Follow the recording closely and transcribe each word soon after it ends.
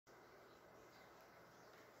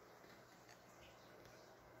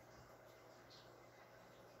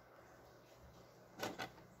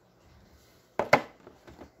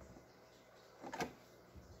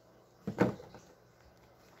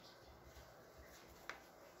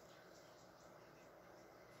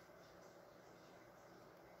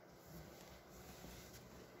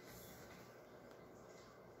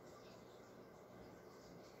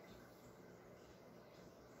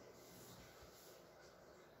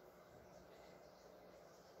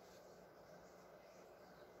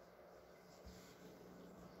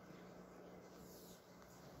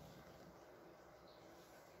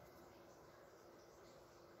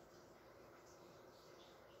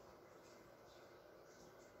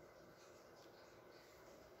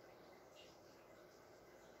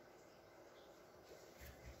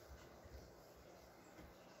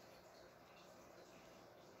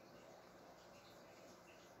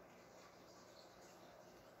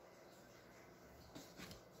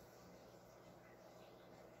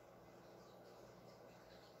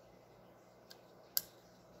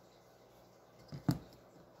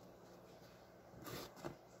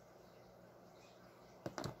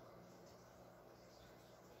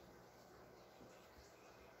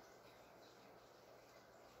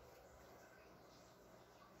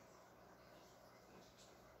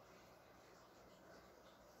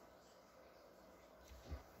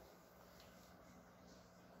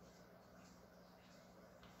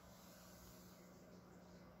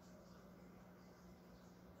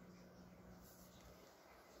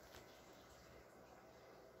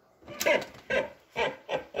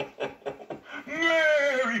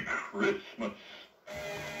Christmas.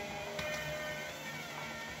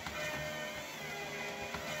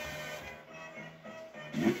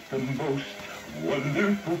 It's the most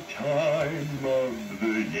wonderful time of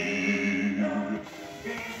the year,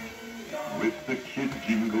 with the kids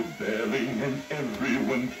jingle belling and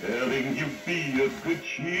everyone telling you be of good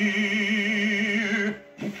cheer.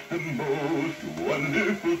 It's the most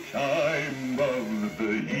wonderful time of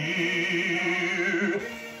the year.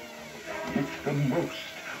 It's the most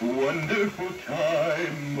wonderful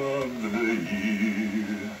time of the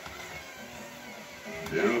year.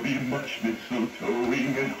 There'll be much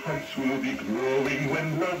mistletoeing and hearts will be glowing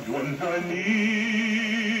when loved ones are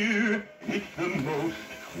near. It's the most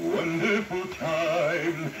wonderful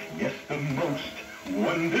time, yes, the most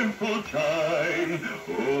wonderful time,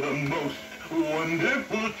 oh, the most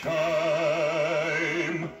wonderful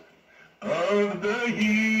time of the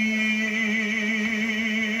year.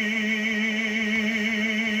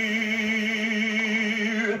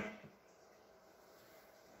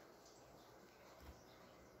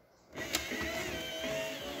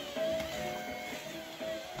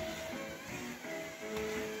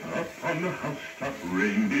 Up on the housetop,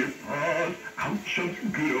 reindeer paws, out jumps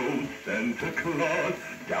good old Santa Claus,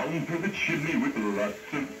 down through the chimney with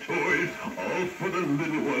lots of toys, all for the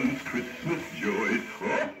little ones' Christmas joys.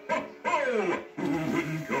 Oh, ho, ho! Who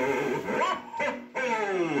wouldn't go? Oh, ho, ho!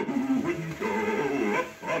 Who wouldn't go? Up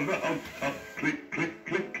on the housetop, click, click,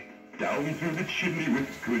 click, down through the chimney with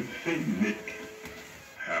good Saint Nick.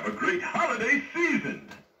 Have a great holiday season!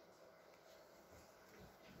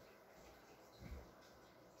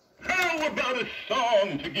 How about a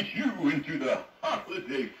song to get you into the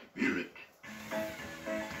holiday spirit?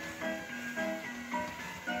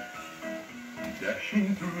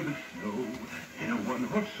 Dashing through the snow in a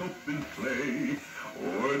one-horse open sleigh,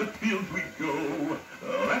 o'er the fields we go,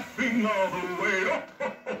 laughing all the way. Oh,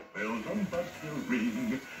 oh, oh, bells on bobtail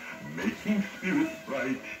ring, making spirits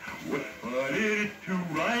bright. What fun it is to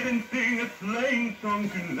ride and sing a sleighing song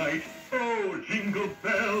tonight. Oh, jingle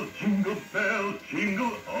bells,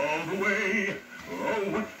 jingle all the way. Oh,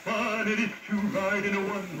 what fun it is to ride in a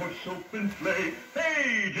one-horse open sleigh.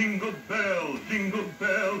 Hey, jingle bells, jingle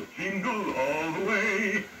all the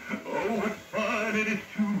way. Oh, what fun it is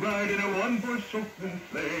to ride in a one-horse open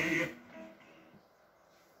sleigh.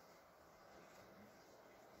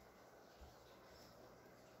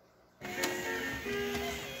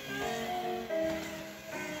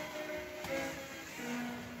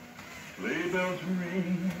 Sleigh bells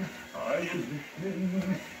ring, are you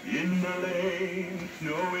listening? In the lane,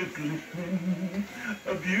 snow is glistening.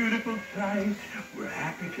 A beautiful sight, we're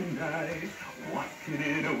happy tonight, walking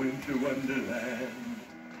in a winter wonderland.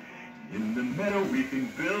 In the meadow we can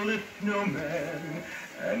build a snowman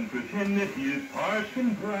and pretend that he is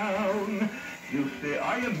Parson Brown. He'll say,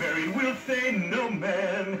 I am married, we'll say, no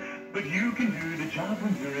man, but you can do the job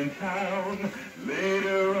when you're in town.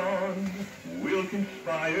 Later on, we'll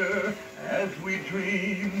conspire as we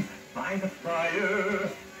dream by the fire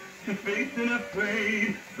to face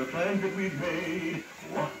unafraid the plans that we've made,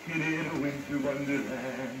 walking in a winter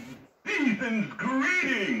wonderland. Season's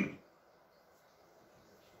greeting!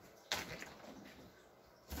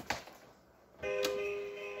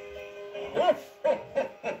 Ho, ho, ho,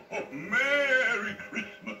 ho, ho. Merry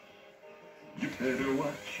Christmas! You better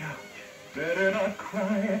watch out, better not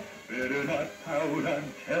cry, better not pout,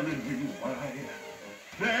 I'm telling you why.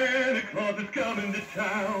 Santa Claus is coming to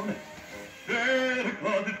town, Santa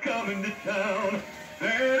Claus is coming to town,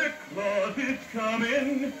 Santa Claus is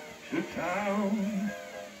coming to town.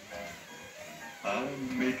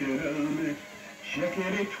 I'm making a list,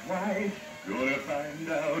 checking it twice, gonna find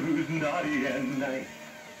out who's naughty and nice.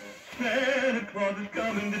 Santa Claus is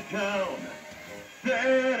coming to town,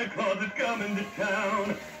 Santa Claus is coming to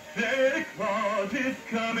town, Santa Claus is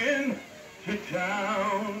coming to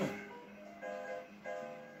town.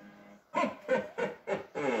 Ho, ho, ho, ho,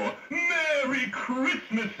 ho. Merry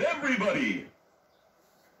Christmas, everybody!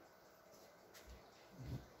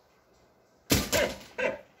 Ho,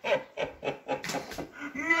 ho, ho, ho, ho, ho.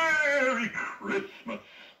 Merry Christmas!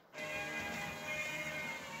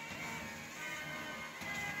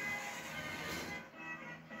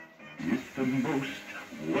 It's the most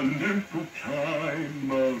wonderful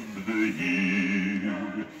time of the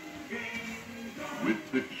year,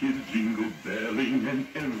 with the kids jingle belling and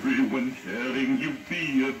everyone telling you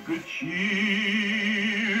be of good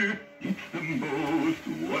cheer. It's the most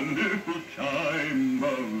wonderful time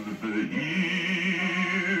of the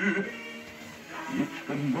year. It's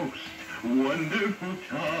the most wonderful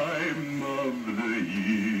time of the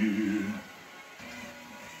year.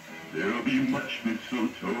 There'll be much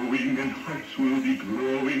mistletoeing and hearts will be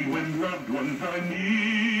glowing when loved ones are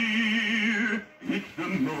near. It's the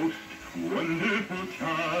most wonderful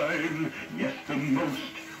time. Yes, the most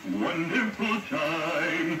wonderful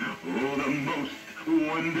time. Oh, the most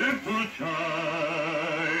wonderful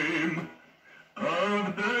time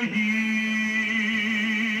of the year.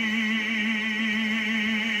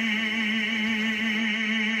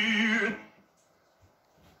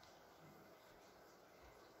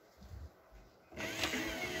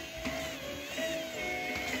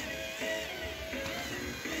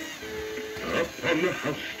 Up on the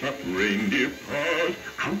housetop, reindeer paws,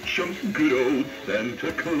 out jumps good old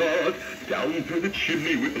Santa Claus, down through the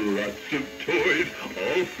chimney with lots of toys,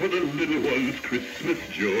 all for the little ones' Christmas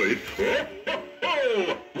joys. Oh, ho,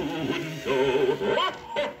 ho! Who wouldn't go? Oh,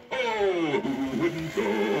 ho, ho! Who wouldn't go?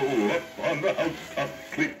 Up on the housetop,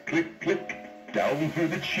 click, click, click, down through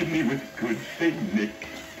the chimney with good Saint Nick.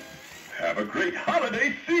 Have a great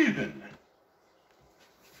holiday season!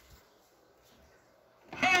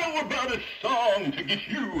 How about a song to get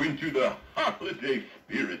you into the holiday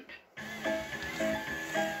spirit?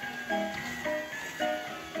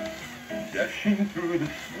 Dashing through the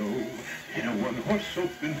snow in a one-horse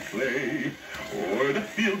open sleigh, o'er the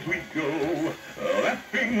fields we go,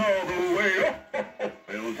 laughing all the way. Oh, oh, oh,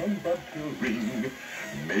 bells on bobtail ring,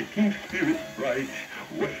 making spirits bright.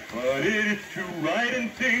 What fun it is to ride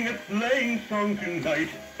and sing a sleighing song tonight.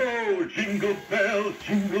 Oh, jingle bells,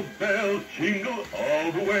 jingle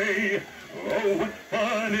all the way. Oh, what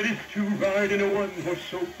fun it is to ride in a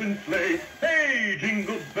one-horse open sleigh. Hey,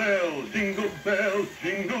 jingle bells,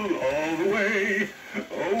 jingle all the way.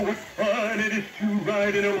 Oh, what fun it is to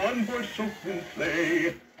ride in a one-horse open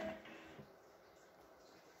sleigh.